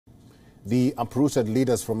The uprooted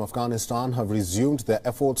leaders from Afghanistan have resumed their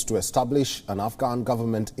efforts to establish an Afghan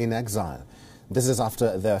government in exile. This is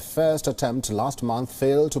after their first attempt last month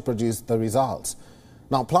failed to produce the results.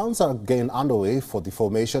 Now, plans are again underway for the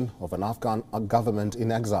formation of an Afghan government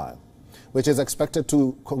in exile, which is expected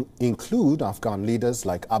to include Afghan leaders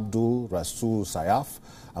like Abdul Rasul Sayyaf,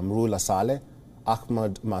 Amrullah Saleh,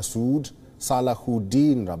 Ahmad Masood,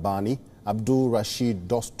 Salahuddin Rabbani, Abdul Rashid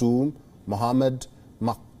Dostum, Mohammed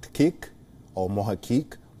Mohakik,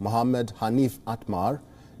 Mohammed Hanif Atmar,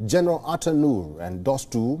 General Atta Nur and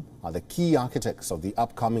Dostum are the key architects of the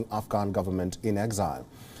upcoming Afghan government in exile.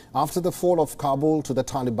 After the fall of Kabul to the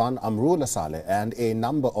Taliban, Amrullah Saleh and a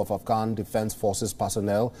number of Afghan Defense Forces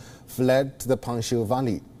personnel fled to the Panjshir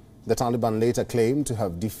Valley. The Taliban later claimed to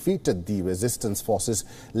have defeated the resistance forces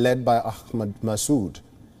led by Ahmad Masood.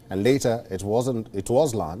 And later, it was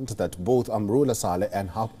learned that both Amrullah Saleh and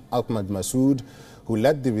Ahmad Masood, who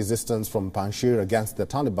led the resistance from Panjshir against the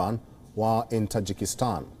Taliban, were in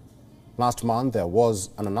Tajikistan. Last month, there was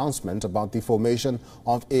an announcement about the formation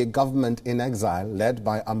of a government in exile led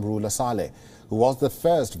by Amrullah Saleh, who was the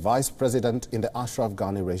first vice president in the Ashraf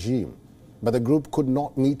Ghani regime. But the group could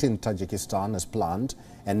not meet in Tajikistan as planned,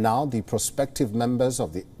 and now the prospective members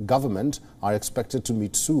of the government are expected to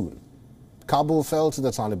meet soon. Kabul fell to the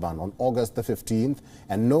Taliban on August the 15th,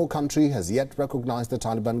 and no country has yet recognized the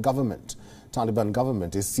Taliban government. Taliban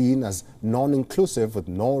government is seen as non-inclusive with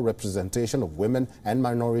no representation of women and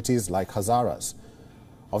minorities like Hazaras.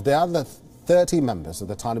 Of the other 30 members of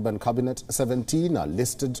the Taliban cabinet, 17 are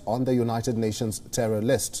listed on the United Nations terror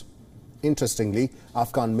list. Interestingly,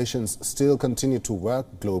 Afghan missions still continue to work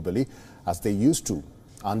globally as they used to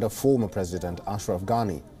under former President Ashraf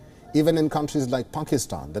Ghani. Even in countries like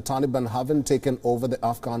Pakistan, the Taliban haven't taken over the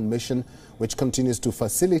Afghan mission, which continues to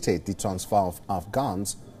facilitate the transfer of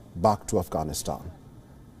Afghans back to Afghanistan.